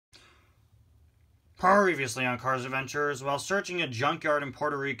Previously on Cars Adventures, while searching a junkyard in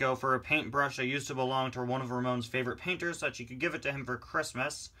Puerto Rico for a paintbrush that used to belong to one of Ramon's favorite painters so that she could give it to him for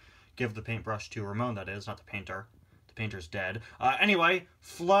Christmas. Give the paintbrush to Ramon, that is, not the painter. The painter's dead. Anyway,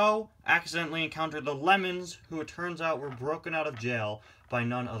 Flo accidentally encountered the Lemons, who it turns out were broken out of jail by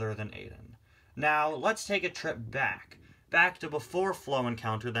none other than Aiden. Now, let's take a trip back to before Flo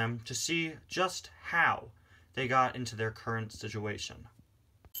encountered them to see just how they got into their current situation.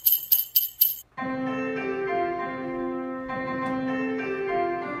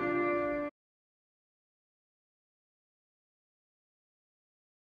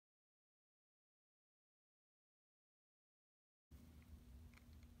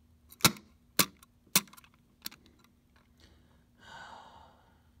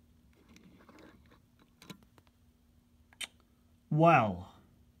 Well,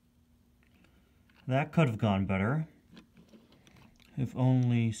 that could have gone better. If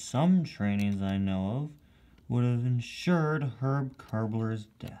only some trainings I know of would have ensured Herb Karbler's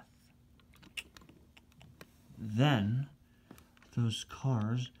death. Then, those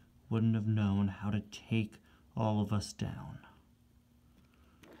cars wouldn't have known how to take all of us down.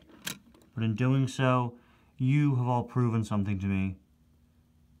 But in doing so, you have all proven something to me.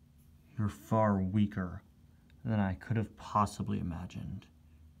 You're far weaker than I could have possibly imagined.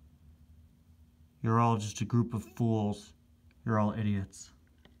 You're all just a group of fools. You're all idiots.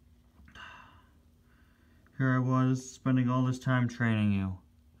 Here I was, spending all this time training you.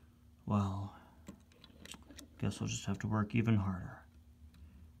 Well, guess I'll just have to work even harder.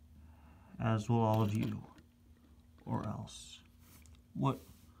 As will all of you. Or else.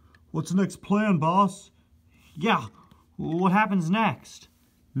 What's the next plan, boss? Yeah, what happens next?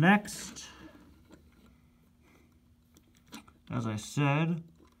 Next, as I said,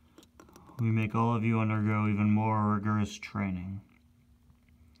 we make all of you undergo even more rigorous training.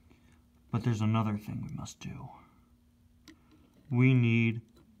 But there's another thing we must do. We need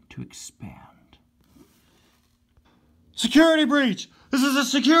to expand. Security breach! This is a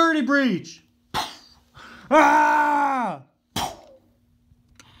security breach! Ah!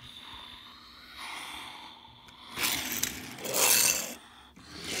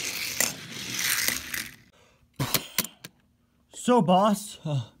 So, boss,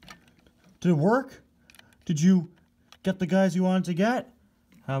 did it work? Did you get the guys you wanted to get?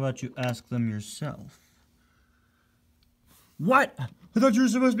 How about you ask them yourself? What? I thought you were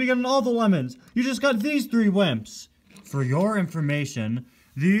supposed to be getting all the lemons. You just got these 3 wimps. For your information,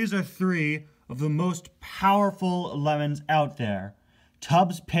 these are 3 of the most powerful lemons out there.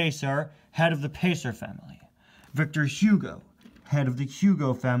 Tubbs Pacer, head of the Pacer family. Victor Hugo, head of the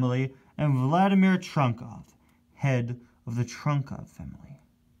Hugo family. And Vladimir Trunkov, head of the Trunkov family.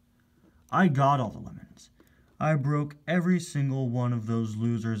 I got all the lemons. I broke every single one of those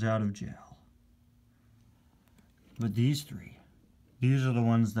losers out of jail. But these 3, these are the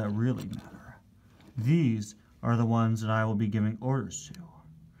ones that really matter. These are the ones that I will be giving orders to.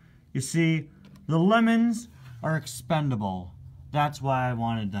 You see, the lemons are expendable. That's why I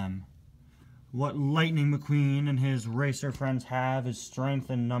wanted them. What Lightning McQueen and his racer friends have is strength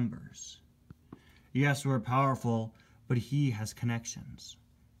in numbers. Yes, we're powerful, but he has connections.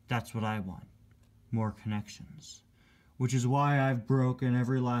 That's what I want. More connections. Which is why I've broken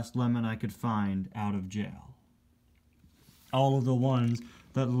every last lemon I could find out of jail. All of the ones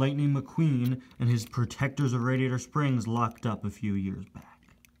that Lightning McQueen and his protectors of Radiator Springs locked up a few years back.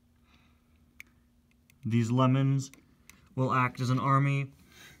 These lemons will act as an army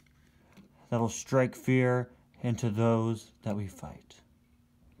that'll strike fear into those that we fight.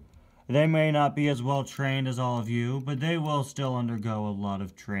 They may not be as well trained as all of you, but they will still undergo a lot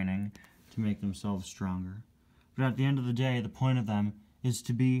of training to make themselves stronger. But at the end of the day, the point of them is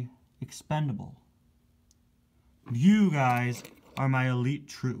to be expendable. You guys are my elite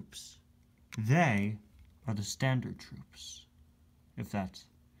troops. They are the standard troops, if that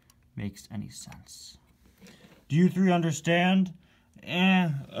makes any sense. Do you 3 understand?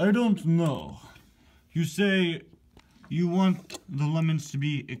 I don't know. You say you want the lemons to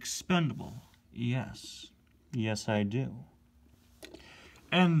be expendable. Yes. Yes, I do.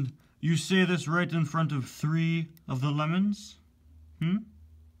 And you say this right in front of 3 of the lemons?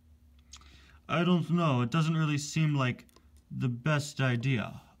 I don't know. It doesn't really seem like the best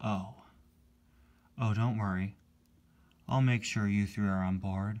idea. Oh, don't worry. I'll make sure you 3 are on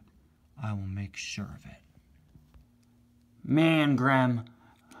board. I will make sure of it. Man, Graham,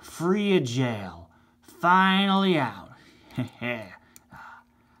 free of jail. Finally out.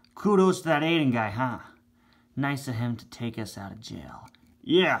 Kudos to that Aiden guy, huh? Nice of him to take us out of jail.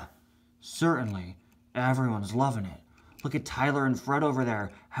 Yeah, certainly. Everyone's loving it. Look at Tyler and Fred over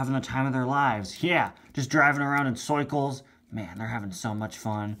there, having the time of their lives. Yeah, just driving around in cycles. Man, they're having so much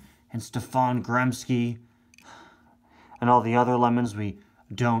fun. And Stefan Gremsky. And all the other lemons we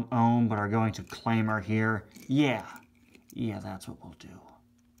don't own but are going to claim are here. Yeah, that's what we'll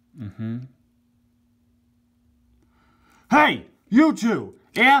do. Hey, you two!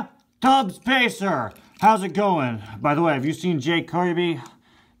 Yeah? Tubbs Pacer! How's it going? By the way, have you seen Jay Kirby?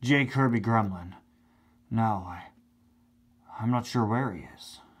 Jay Kirby Gremlin. No, I'm not sure where he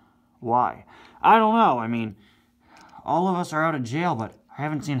is. Why? I don't know. I mean, all of us are out of jail, but I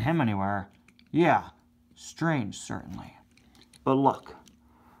haven't seen him anywhere. Yeah, strange, certainly. But look,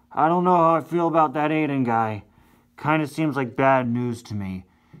 I don't know how I feel about that Aiden guy. Kind of seems like bad news to me.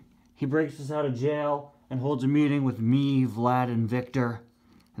 He breaks us out of jail and holds a meeting with me, Vlad, and Victor.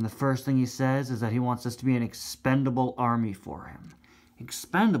 And the first thing he says is that he wants us to be an expendable army for him.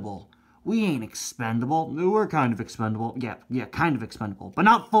 Expendable? We ain't expendable. We're kind of expendable. Yeah, kind of expendable, but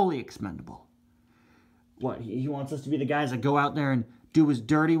not fully expendable. What, he wants us to be the guys that go out there and do his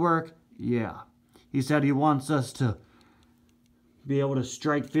dirty work? Yeah. He said he wants us to be able to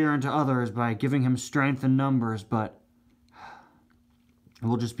strike fear into others by giving him strength in numbers, but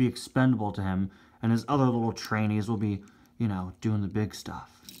we'll just be expendable to him, and his other little trainees will be, you know, doing the big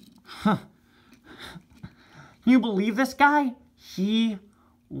stuff. Huh. Can you believe this guy? He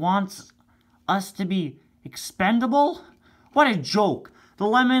wants us to be expendable? What a joke. The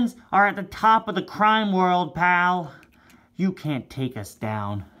lemons are at the top of the crime world, pal. You can't take us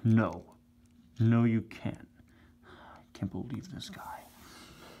down. No. No, you can't. I can't believe this guy.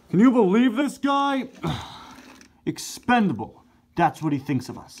 Can you believe this guy? Expendable. That's what he thinks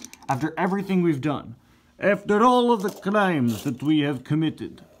of us. After everything we've done. After all of the crimes that we have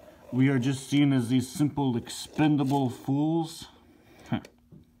committed. We are just seen as these simple, expendable fools.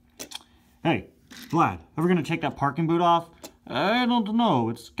 Hey, Vlad, ever gonna take that parking boot off? I don't know,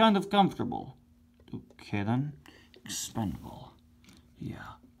 it's kind of comfortable. Okay then, expendable.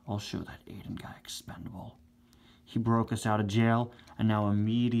 Yeah, I'll show that Aiden guy expendable. He broke us out of jail and now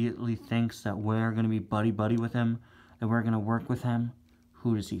immediately thinks that we're gonna be buddy-buddy with him, that we're gonna work with him.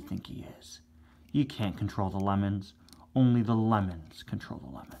 Who does he think he is? You can't control the lemons. Only the lemons control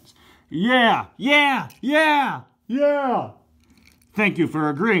the lemons. Yeah! Thank you for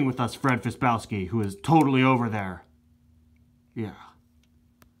agreeing with us, Fred Fispowski, who is totally over there. Yeah.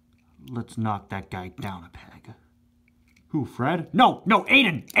 Let's knock that guy down a peg. Who, Fred? No,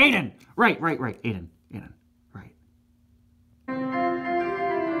 Aiden! Right, Aiden.